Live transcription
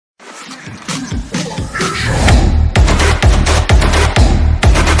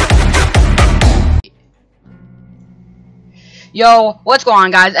Yo, what's going on,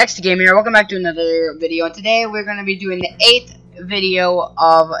 guys? XTGame here. Welcome back to another video. And today we're going to be doing the 8th video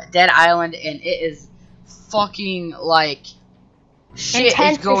of Dead Island, and it is fucking like shit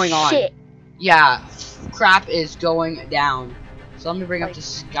intense is going on. Shit. Yeah, crap is going down. So let me bring up Like, the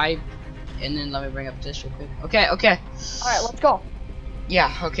Skype, and then let me bring up this real quick. Okay. All right, let's go.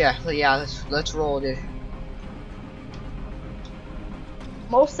 Yeah. Okay. Yeah. Let's roll, dude.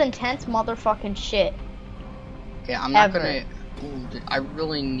 Most intense motherfucking shit. Okay, I'm not ever. gonna. Ooh, dude, I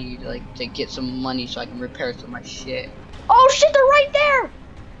really need to get some money so I can repair some of my shit. Oh shit, they're right there.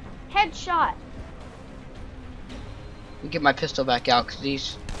 Headshot. Let me get my pistol back out,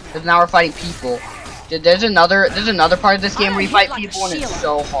 cause now we're fighting people. Dude, there's another part of this game where you fight people and it's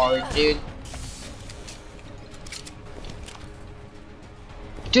so hard, dude.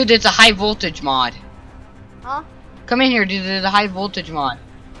 Dude, it's a high voltage mod. Huh? Come in here, dude. There's a high voltage mod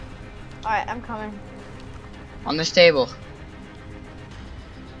All right, I'm coming. on this table.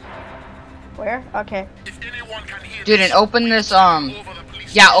 Where? Okay. Dude, and open this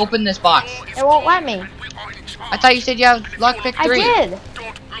yeah, open this box. It won't let me. I thought you said you have lockpick 3. I did.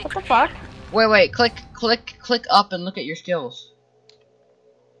 What the fuck? Wait, click up and look at your skills.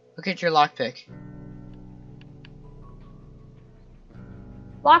 Look at your lockpick.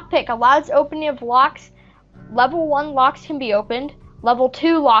 Lockpick allows opening of locks. Level 1 locks can be opened. Level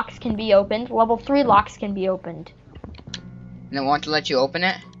 2 locks can be opened. Level 3 locks can be opened. And it won't let you open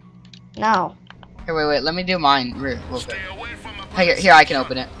it? No. Here, wait, let me do mine real quick. Here, I can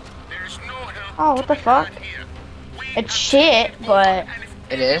open it. Oh, what the fuck? It's shit, but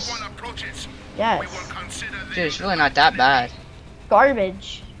It is? yes. Dude, it's really not that bad.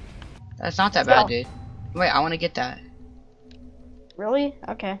 Garbage. That's not that Let's bad, dude. Wait, I want to get that. Really?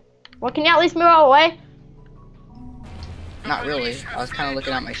 Okay. Well, can you at least move out of the way? Not really. I was kind of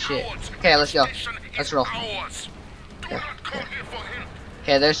looking at my shit. Okay, let's go. Let's roll.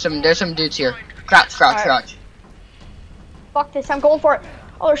 Okay, there's some dudes here. Crouch. Alright. Fuck this, I'm going for it.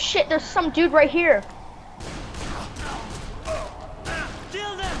 Oh shit, there's some dude right here.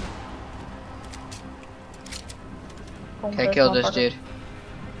 Okay, killed this dude.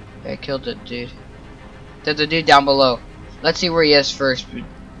 Okay, killed the dude. There's a dude down below. Let's see where he is first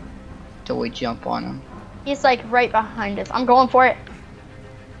till we jump on him. He's like right behind us. I'm going for it.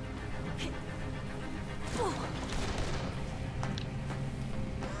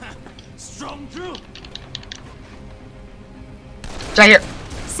 Strong through. It's right here.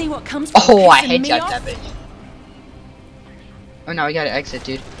 See what comes. Oh, I headshot that bitch. Oh no, we gotta exit,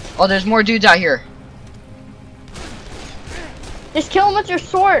 dude. Oh, there's more dudes out here. Just kill him with your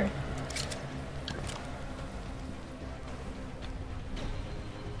sword.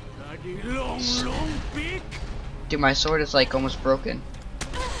 Dude, my sword is like almost broken.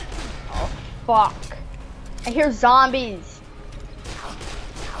 Oh fuck. I hear zombies.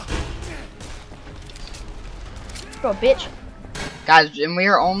 Go, bitch. Guys, and we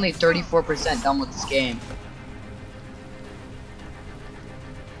are only 34% done with this game.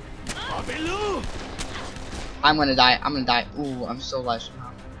 I'm gonna die. Ooh, I'm so alive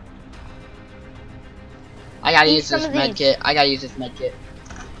somehow. I gotta use this med kit.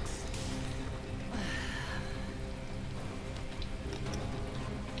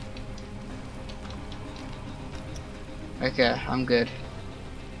 Okay, I'm good.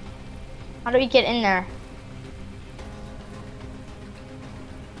 How do we get in there?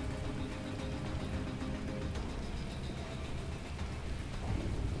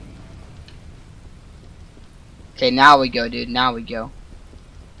 Okay, now we go, dude. Now we go.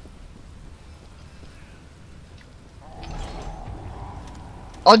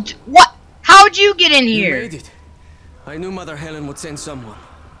 Oh, what? How'd you get in You here? made it. I knew Mother Helen would send someone.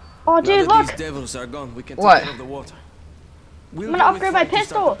 Oh Now dude, that look. these devils are gone, we can take What? care of the water. We'll I'm gonna go with upgrade my Frank to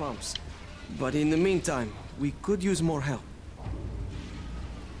start the pistol. pumps. But in the meantime, we could use more help.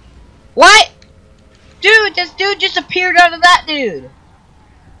 What? Dude, this dude just appeared out of that dude.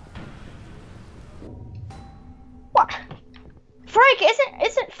 What? Frank,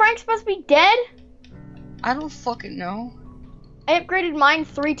 isn't Frank supposed to be dead? I don't fucking know. I upgraded mine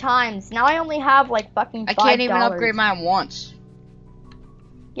 3 times. Now I only have like fucking $5. I can't even upgrade mine once.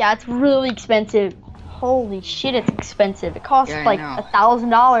 Yeah, it's really expensive. Holy shit, it's expensive. It costs Yeah, I like know.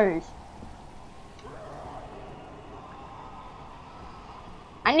 $1,000.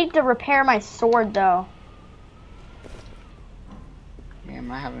 I need to repair my sword though. Damn,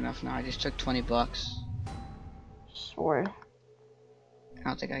 I have enough now. I just took 20 bucks. Sword.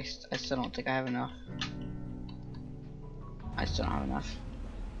 I still don't think I have enough. I still don't have enough.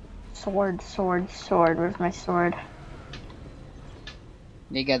 Sword. Where's my sword?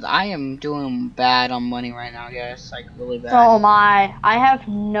 Because I am doing bad on money right now, guys. Like, really bad. So am I. I have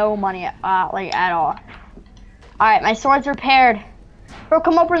no money, like, at all. Alright, my sword's repaired. Bro,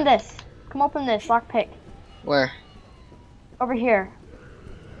 come open this. Come open this, lockpick. Where? Over here.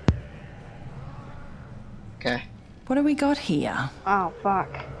 Okay. What do we got here? Oh,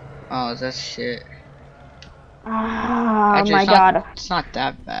 fuck. Oh, that's shit. Oh, Actually, my God. It's not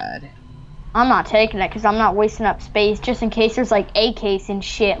that bad. I'm not taking it because I'm not wasting up space just in case there's like a case and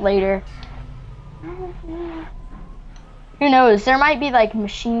shit later. Who knows? There might be like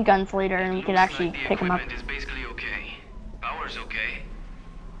machine guns later and we could actually pick them up. Is basically okay. Power's okay.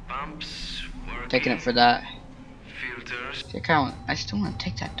 Pumps working. Taking it for that. Filters. I still want to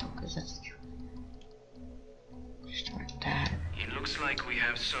take that though, because that's just like that. It looks like we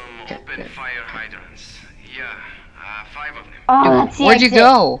have some Okay, open good. fire hydrants. Yeah, 5 of them. Oh, Dude, that's the where'd you exit.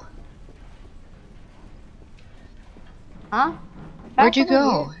 go? Huh? Where'd you That's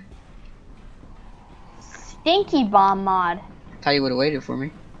really go? weird. Stinky bomb mod. Thought you would have waited for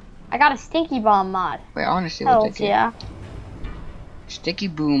me. I got a stinky bomb mod. Wait, honestly, what Hells that yeah. Sticky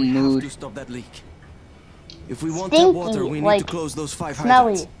boom We have mood. to stop that leak. If we want Stinky, that water, we need like, to close those 5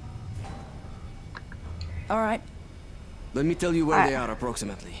 Smelly. hydrants. All right. Let me tell you where Alright. they are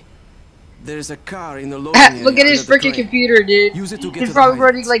approximately. There's a car in the loading area Look at his under the freaking crane. computer, dude. Use it to get He's to the probably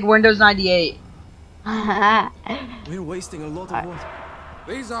running hydrants. like Windows 98. We're wasting a lot of water.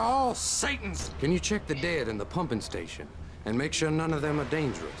 These are all Satan's. Can you check the dead in the pumping station and make sure none of them are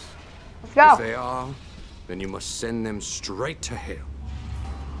dangerous? Let's go. If they are, then you must send them straight to hell.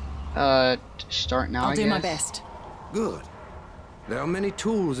 Start now, I'll I do my guess. best. Good. There are many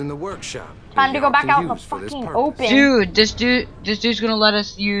tools in the workshop. Time that to go y'all back can out in the use for this fucking purpose. open. Dude, this dude's gonna let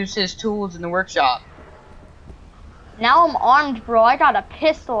us use his tools in the workshop. Now I'm armed, bro. I got a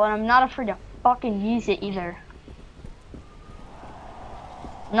pistol and I'm not afraid to fucking use it either.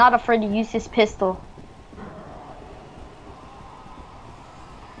 I'm not afraid to use this pistol.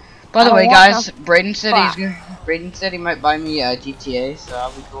 By the I way, don't want guys, no Braeden said fuck. Braeden said he might buy me a GTA, so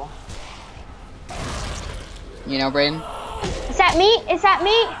that'll be cool. You know, Braeden? Is that me? Is that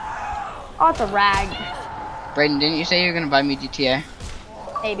me? Oh, it's a rag. Braeden, didn't you say you were gonna buy me GTA?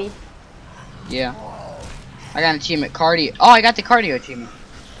 Maybe. Yeah. I got an achievement, cardio. Oh, I got the cardio achievement.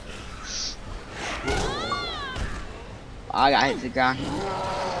 I got hit to the ground.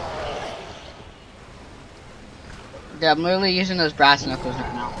 Yeah, I'm literally using those brass knuckles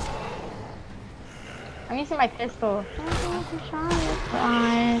right now. I'm using my pistol.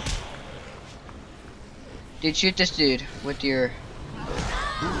 Dude, shoot this dude with your...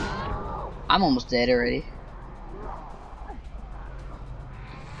 I'm almost dead already.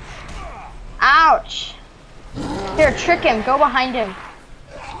 Ouch! Here, trick him. Go behind him.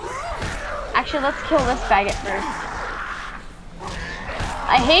 Actually, let's kill this faggot first.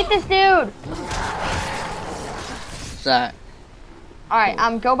 I hate this dude! What's that?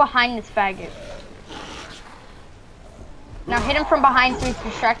 Alright, go behind this faggot. Now hit him from behind so he's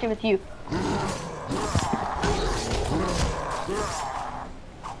distracted with you.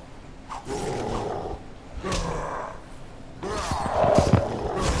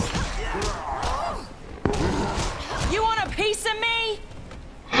 You want a piece of me?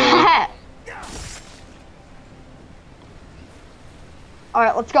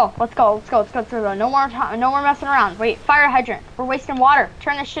 Alright, let's go. Let's go. Let's go. Let's go. Let's go. No more time. No more messing around. Wait, fire hydrant. We're wasting water.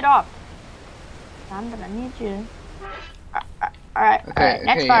 Turn this shit off. I'm gonna need you. Alright. Okay, Alright.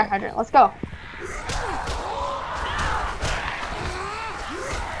 Next okay, fire yeah. hydrant. Let's go.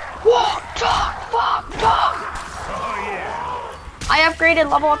 Whoa! Fuck! I upgraded.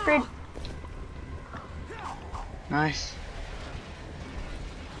 Level upgrade. Nice.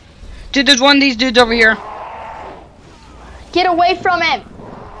 Dude, there's one of these dudes over here. Get away from him.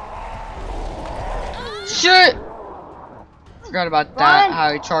 Shit! Forgot about that, Run.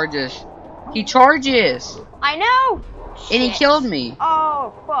 how he charges. He charges! I know. And he Shit. killed me.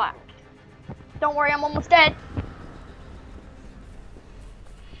 Oh fuck! Don't worry, I'm almost dead.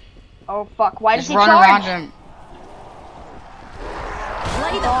 Oh fuck! Why does Just he run charge? around him.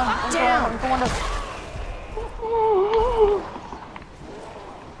 Lay the fuck down. I'm going to...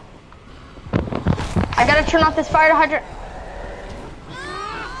 I gotta turn off this fire hydrant.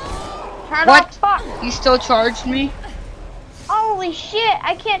 Turn it What? off. Fuck! He still charged me? Holy shit!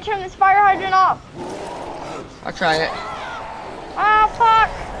 I can't turn this fire hydrant off. I'll try it. Ah fuck!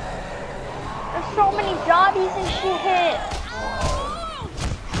 There's so many zombies and shit.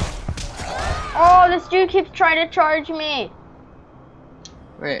 Oh, this dude keeps trying to charge me.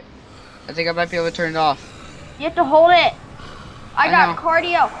 Wait. I think I might be able to turn it off. You have to hold it. I got know.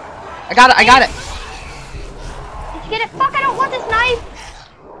 cardio. I got it, I got it! Did you get it? Fuck, I don't want this knife.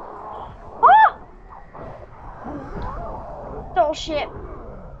 Oh shit.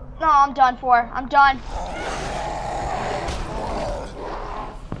 No, I'm done for. I'm done.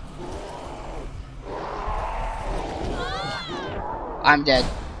 I'm dead.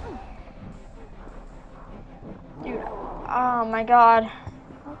 Dude, oh my god.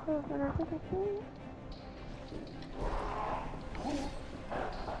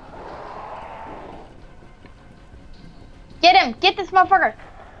 Get him! Get this motherfucker!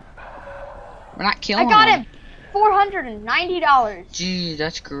 We're not killing I got him. him! $490. Gee,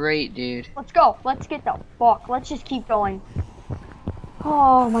 that's great, dude. Let's go. Let's get the fuck. Let's just keep going.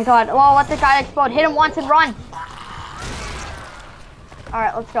 Oh my god. Well, let the guy explode. Hit him once and run.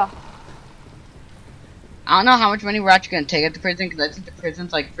 Alright, let's go. I don't know how much money we're actually gonna take at the prison, because I think the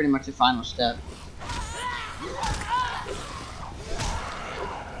prison's like pretty much the final step.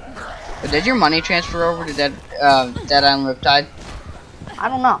 But did your money transfer over to Dead Island Riptide? I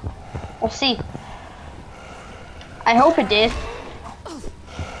don't know. We'll see. I hope it did.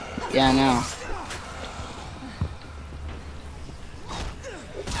 Yeah, I know.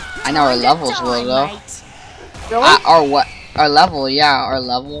 I know our levels will though. Really? Our what? Our level, yeah, our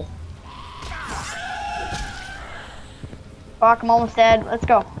level. Fuck, I'm almost dead. Let's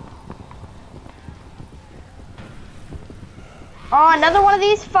go. Oh, another one of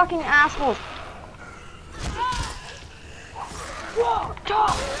these fucking assholes. Whoa, dog,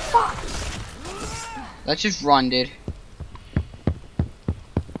 fuck. Let's just run, dude.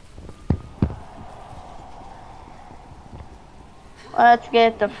 Let's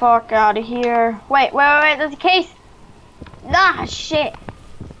get the fuck out of here. Wait, there's a case. Nah, shit.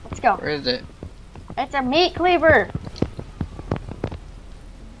 Let's go. Where is it? It's a meat cleaver.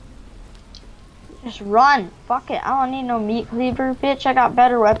 Just run. Fuck it. I don't need no meat cleaver, bitch. I got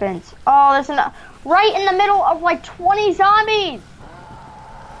better weapons. Oh, there's right in the middle of like 20 zombies.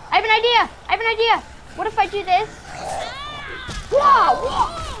 I have an idea. What if I do this? Whoa!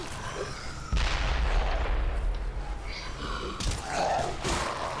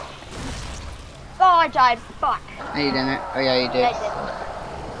 Oh, I died. Fuck. No, you didn't. Oh yeah, you did.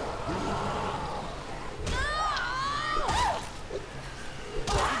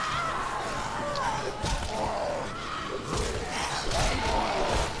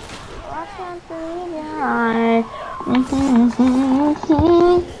 Yeah, I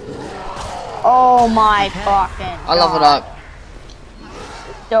did. Oh my fucking I leveled up.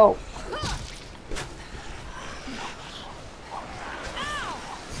 Dope.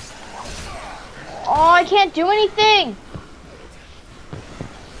 Oh, I can't do anything.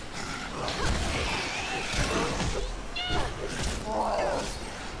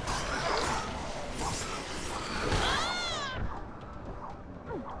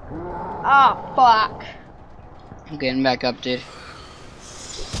 Oh, fuck. I'm getting back up, dude.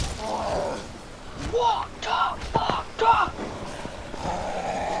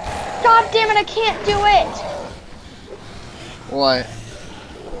 God damn it, I can't do it. What?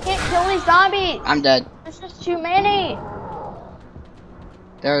 Can't kill these zombies. I'm dead. There's just too many.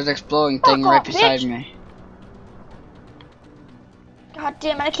 There was an exploding thing Fuck right off, beside bitch. me. God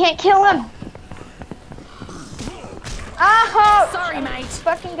damn it, I can't kill him. Oh, Sorry, mate.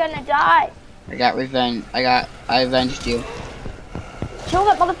 fucking gonna die. I got revenge. I avenged you. Kill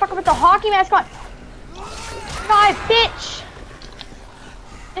that motherfucker with the hockey mask on. Die, bitch.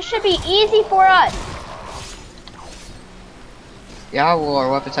 This should be easy for us. Yeah, well, our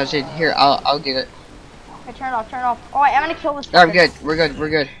weapons have shit. Here, I'll get it. Okay, turn it off, turn it off. Alright, I'm gonna kill this Yeah, I'm fucker. good. We're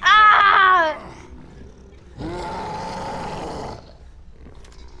good. Ah!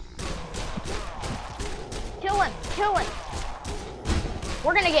 Kill him.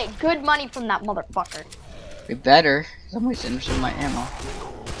 We're gonna get good money from that motherfucker. We better. I'm wasting some of my ammo.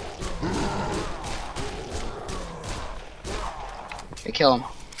 Okay, kill him.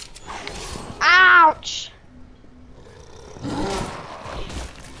 Ouch!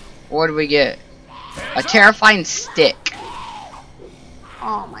 What do we get? A terrifying stick.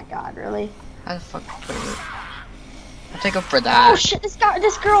 Oh my god, really? How the fuck put it? I'll take him for that. Oh shit, this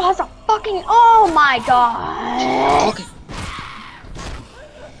girl has a fucking, oh my god. Okay.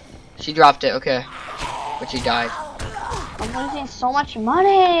 She dropped it, okay. But she died. I'm losing so much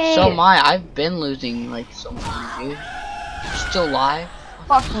money. So am I. I've been losing like so much money, dude. You're still alive?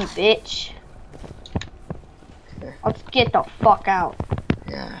 Fuck you, bitch. Okay. Let's get the fuck out.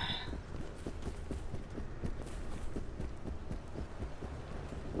 Yeah.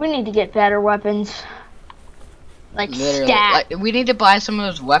 We need to get better weapons. Like Literally. stat. Like, we need to buy some of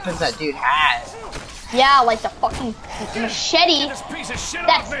those weapons that dude has. Yeah, like the fucking machete. That's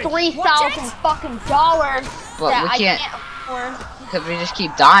 $3,000 fucking dollars. But that we I can't- can't afford. Because we just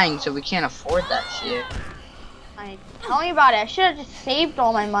keep dying, so we can't afford that shit. I Tell me about it. I should have just saved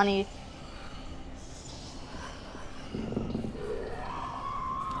all my money.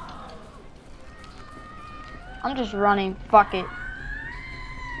 I'm just running. Fuck it.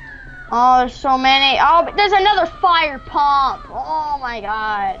 Oh, there's so many. Oh, but there's another fire pump. Oh my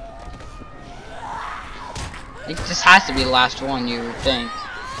god. I think this has to be the last one, you would think.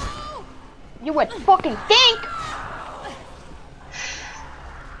 You would fucking think.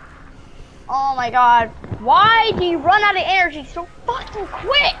 Oh my god. Why do you run out of energy so fucking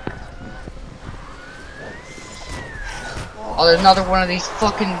quick? Oh, there's another one of these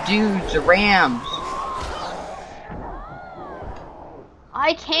fucking dudes, the Rams.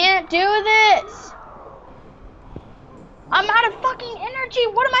 I can't do this. I'm out of fucking energy.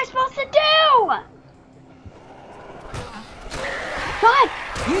 What am I supposed to do? God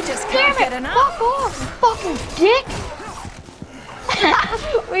You just damn can't get it. enough. Fuck off, you fucking dick.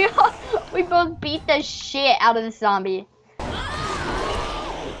 we both beat the shit out of the zombie.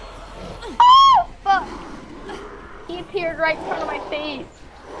 Oh, fuck. He appeared right in front of my face.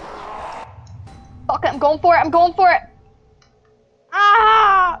 Fuck it, I'm going for it. I'm going for it.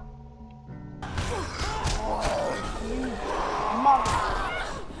 Ah!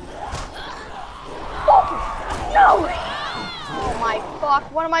 Oh, no! Oh my fuck,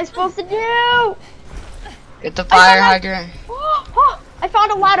 what am I supposed to do? Get the fire hydrant. Oh, I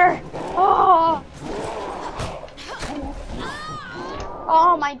found a ladder. Oh.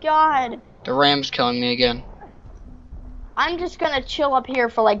 Oh my god. The Rams killing me again. I'm just gonna chill up here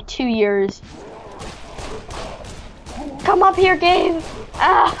for like 2 years. Come up here, Gabe.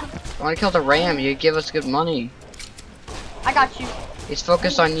 Ah. I want to kill the Ram. You give us good money. I got you. He's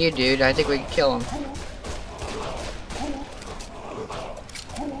focused on you, dude. I think we can kill him.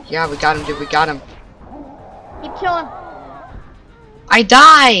 Yeah, we got him, dude. We got him. Keep killing. I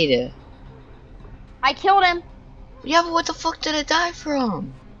died. I killed him. Yeah, but what the fuck did I die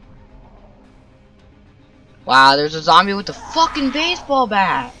from? Wow, there's a zombie with a fucking baseball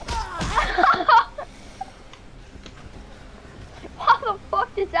bat. How the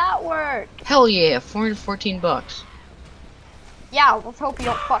fuck does that work? Hell yeah, 414 bucks. Yeah, let's hope you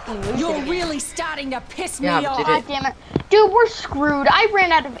don't fucking lose it You're again. really starting to piss me Yeah, but off. did God damn it. Dude, we're screwed. I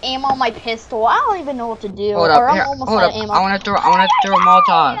ran out of ammo on my pistol. I don't even know what to do. Hold Or up, I'm here, almost hold out up. of ammo. I wanna throw a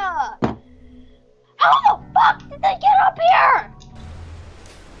Molotov. How the fuck did they get up here?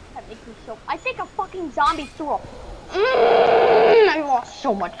 That makes me so. I think a fucking zombie threw a. I lost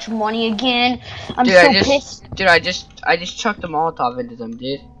so much money again. I'm Dude, so pissed. Dude, I just chucked the Molotov into them,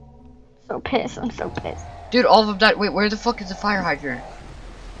 dude. So pissed. I'm so pissed. Dude, all of them died. Wait, where the fuck is the fire hydrant?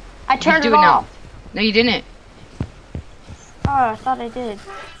 I turned it do it now. off. No, you didn't. Oh, I thought I did.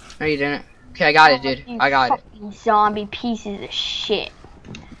 No, you didn't. Okay, I got it, dude. You I got it. fucking zombie pieces of shit.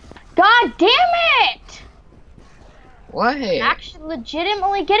 God damn it! What? I'm actually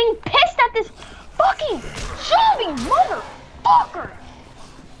legitimately getting pissed at this fucking zombie motherfucker!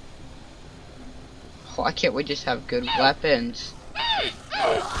 Why can't we just have good weapons?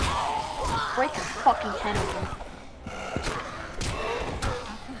 Break your fucking head open.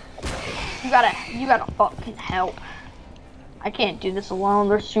 You gotta fucking help. I can't do this alone.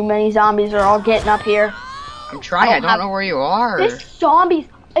 There's too many zombies. They're all getting up here. I'm trying. I don't know where you are. This zombie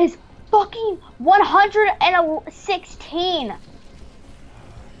is fucking 116.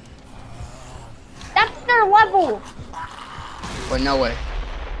 That's their level. But no way.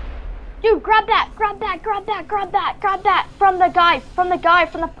 Dude, grab that, grab that, grab that, grab that, grab that from the guy, from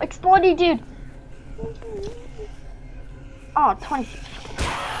the exploding dude. Oh, 26.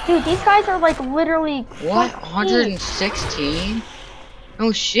 Dude, these guys are like literally. What? 116?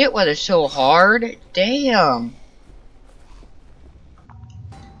 Oh shit, why they're so hard? Damn.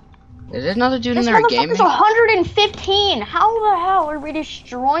 Is there another dude in This there gaming? motherfucker's 115. How the hell are we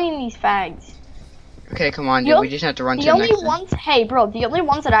destroying these fags? Okay, come on, dude. We just have to run to The the only next one. ones, hey, bro, the only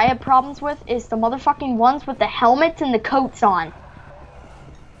ones that I have problems with is the motherfucking ones with the helmets and the coats on.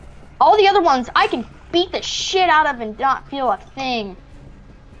 All the other ones, I can beat the shit out of and not feel a thing.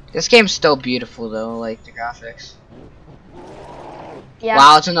 This game's still beautiful though, like the graphics. Yeah.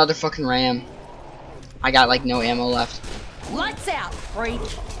 Wow, it's another fucking Ram. I got like no ammo left. Lights out, freak.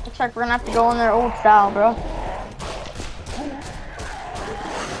 Looks like we're gonna have to go in their old style, bro.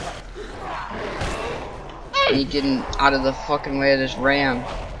 I need getting out of the fucking way of this Ram.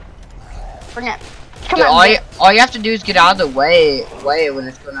 Bring it. Come Dude, on. all you have to do is get out of the way when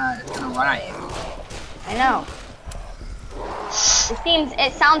it's gonna run at you. I know.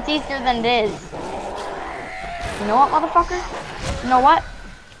 It sounds easier than it is. You know what, motherfucker? You know what?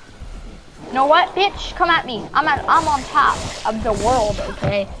 You know what, bitch? Come at me. I'm on top of the world,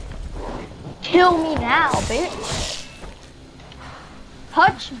 okay? Kill me now, bitch.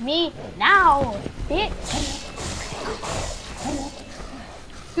 touch me now, bitch.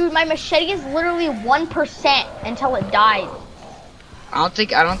 Dude, my machete is literally 1% until it dies. I don't think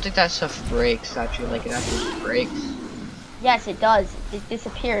that stuff breaks actually. Like it actually breaks. Yes, it does. It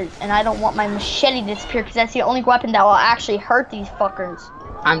disappears, and I don't want my machete to disappear because that's the only weapon that will actually hurt these fuckers.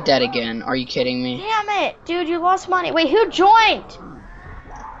 I'm dead again. Are you kidding me? Damn it, dude! You lost money. Wait, who joined?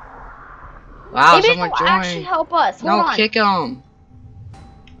 Wow, Maybe someone it'll joined. actually help us. Hold No, on. kick him.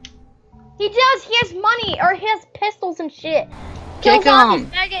 He does. He has money, or he has pistols and shit. Kick zombies,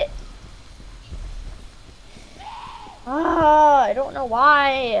 him. faggot. I don't know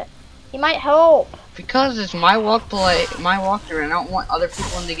why. He might help. Because it's my walkthrough, and I don't want other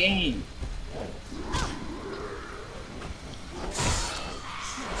people in the game.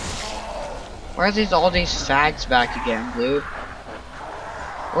 Where are all these fags back again, dude?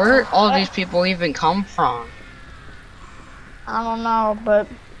 Where all these people even come from? I don't know, but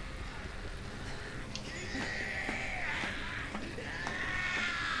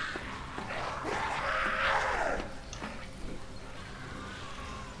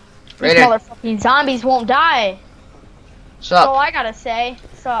these Braeden, motherfucking zombies won't die. what's That's all up? I gotta say.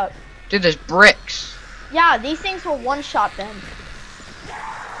 What's up? Dude, there's bricks. Yeah, these things will one-shot them.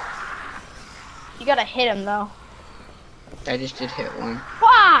 You gotta hit him though. I just did hit one.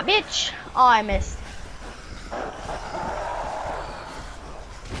 Wah, bitch! Oh, I missed.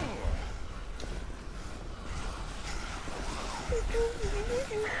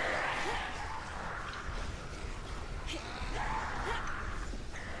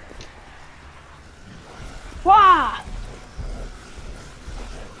 Wah!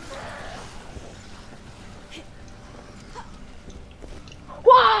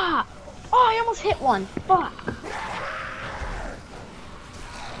 Wah! Oh, I almost hit one. Fuck.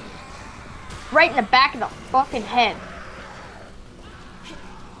 Right in the back of the fucking head.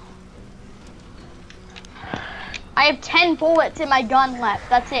 I have 10 bullets in my gun left.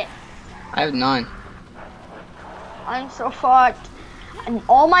 That's it. I have none. I'm so fucked. And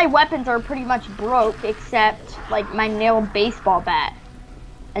all my weapons are pretty much broke except like my nailed baseball bat.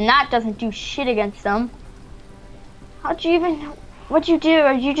 And that doesn't do shit against them. How'd you even... What'd you do?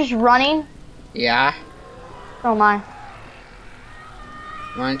 Are you just running? Yeah. Oh my.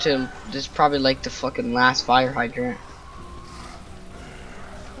 Run to this is probably like the fucking last fire hydrant.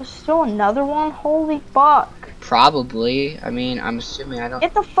 There's still another one? Holy fuck. Probably. I mean, I'm assuming. I don't.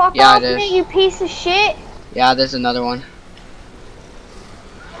 Get the fuck Yeah, off it is. me, you piece of shit. Yeah, there's another one.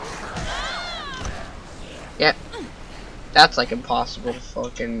 Yep. That's like impossible to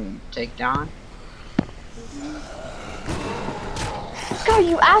fucking take down. God,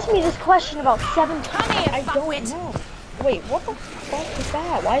 you asked me this question about 7 Come here, I don't fuckwit. know. Wait, what the fuck is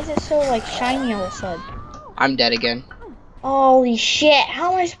that? Why is it so like shiny all of a sudden? I'm dead again. Holy shit,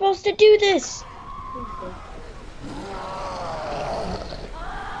 how am I supposed to do this?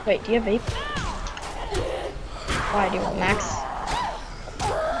 Wait, do you have vape? Why do you want max?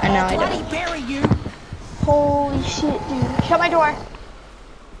 I know I Bloody don't. bury you. Holy shit, dude. Shut my door.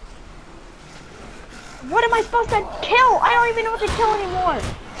 What am I supposed to kill? I don't even know what to kill anymore.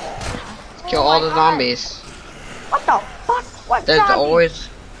 Kill Oh all my the God. zombies. What the fuck? What There's zombie? always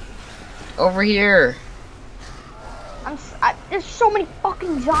over here. There's so many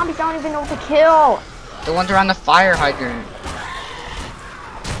fucking zombies I don't even know what to kill. The ones around the fire hydrant.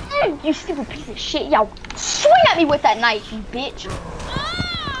 You stupid piece of shit. Yo, swing at me with that knife, you bitch.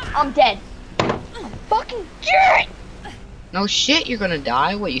 I'm dead. I'm fucking dead. No shit, you're gonna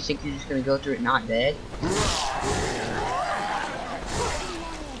die. What, you think you're just gonna go through it not dead?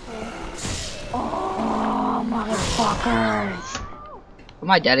 Oh, motherfuckers.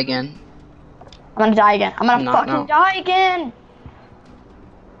 Am I dead again? I'm gonna die again. I'm gonna No, fucking no. die again.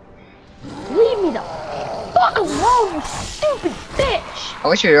 Leave me the fuck alone, you stupid bitch. I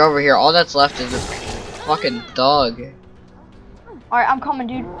wish you were over here. All that's left is a fucking thug. Alright, I'm coming,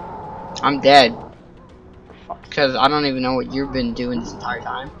 dude. I'm dead. Because I don't even know what you've been doing this entire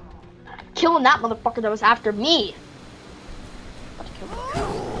time. Killing that motherfucker that was after me.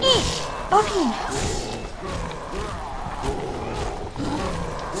 Eat! Fucking...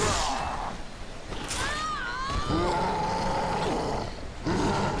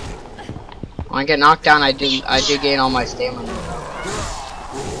 When I get knocked down, I do gain all my stamina.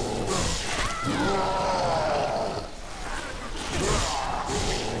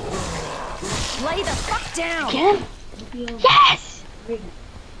 Lay the fuck down. Again? Yes!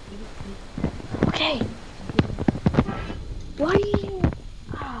 Okay. Why do you...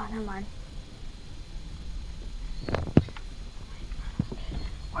 Oh, never mind.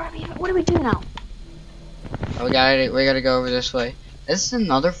 What do we do now? Oh, we gotta go over this way. This is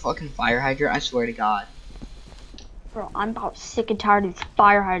another fucking fire hydrant, I swear to God. Bro, I'm about sick and tired of these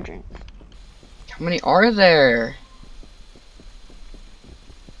fire hydrants. How many are there?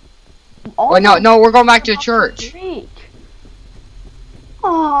 All Wait, no, we're going back to a church.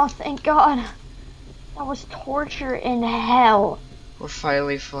 Oh, thank God. That was torture in hell. We're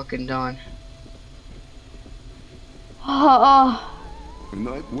finally fucking done.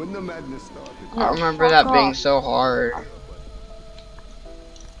 When the madness started. I remember that being so hard.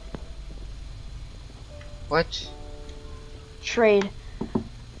 What? Trade.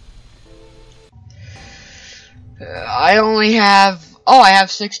 I only have... Oh, I have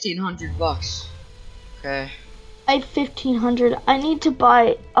 1,600 bucks. Okay. I have 1,500. I need to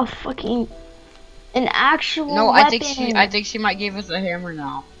buy a fucking... an actual No, weapon. I think she might give us a hammer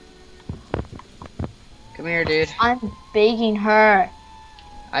now. Come here, dude. I'm begging her.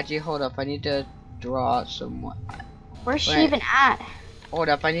 Actually, hold up. I need to draw some... Where's she Wait. even at? Hold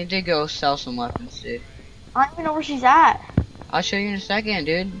up. I need to go sell some weapons, dude. I don't even know where she's at. I'll show you in a second,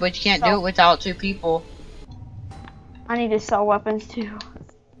 dude. But you can't do it without 2 people. I need to sell weapons too.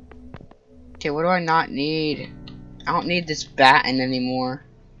 Okay, what do I not need? I don't need this baton anymore.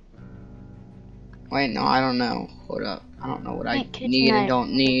 Wait, no, I don't know. Hold up. I don't know what I need and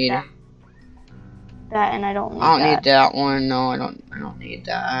don't need. That and I don't need I don't that. need that one. No, I don't need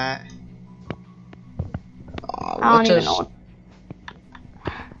that. I don't even know.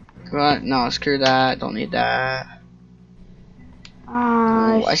 What? No, screw that. Don't need that.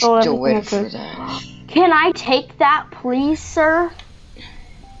 I I'm still waiting for that. Can I take that, please, sir?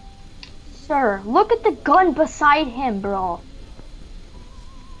 Sir, look at the gun beside him, bro.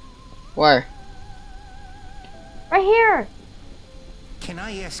 Where? Right here. Can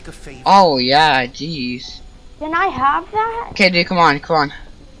I ask a favor? Oh, yeah, jeez. Can I have that? Okay, dude, come on, come on.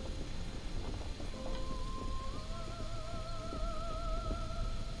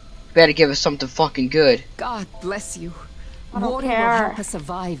 Better give us something fucking good. God bless you. I don't Water care. will help us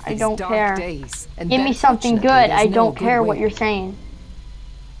survive these dark care. days. And Give me something good. I don't care what you're saying.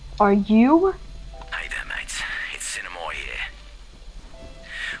 Are you? Hey there, mates. It's Cinnamore here.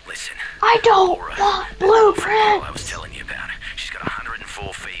 Listen. I don't Laura, want that little girl blueprints. I was telling you about. She's got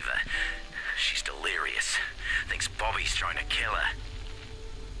 104 fever. She's delirious. Thinks Bobby's trying to kill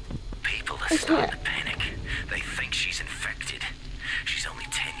her. People are starting to panic. They think she's infected. She's only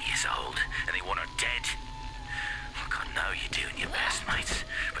 10 years old, and they want her dead. Look, I know you're doing your best, mates,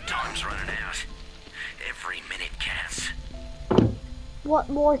 but time's running out. Every minute counts. What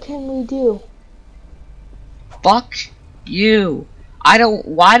more can we do? Fuck you. I don't.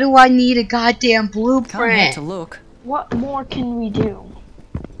 Why do I need a goddamn Come here blueprint? to look. What more can we do?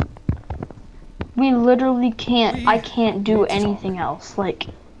 We literally can't. I can't do anything else. Like,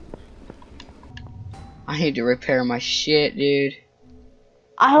 I need to repair my shit, dude.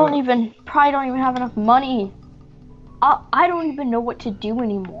 I don't even. Probably don't even have enough money. I don't even know what to do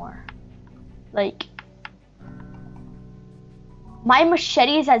anymore. Like, my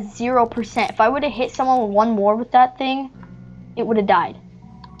machete is at 0%. If I would have hit someone with one more with that thing, it would have died.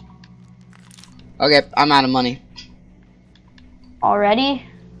 Okay, I'm out of money. Already?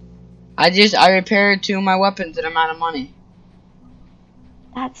 I repaired 2 of my weapons and I'm out of money.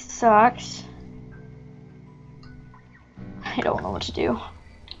 That sucks. I don't know what to do.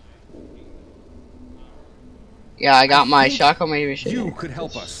 Yeah, I got my shotgun machine. You could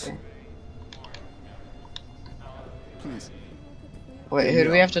help us. Please. Wait, who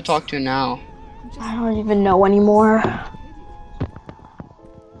do we have to talk to now? I don't even know anymore.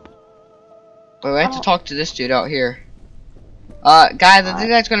 Wait, we have to talk to this dude out here. Guys, I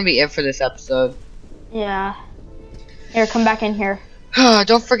think that's gonna be it for this episode. Yeah. Here, come back in here.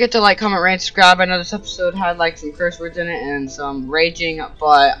 Don't forget to like, comment, rate, subscribe. I know this episode had like some curse words in it and some raging,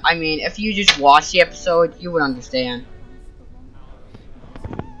 but I mean, if you just watch the episode, you would understand.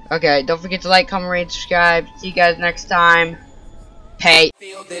 Okay, don't forget to like, comment, rate, subscribe. See you guys next time. Hey.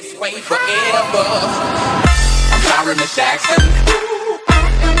 Feel this way forever. I'm sorry, Miss Jackson. Ooh,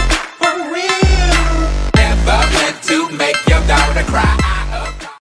 I am for real. Never meant to make your daughter cry.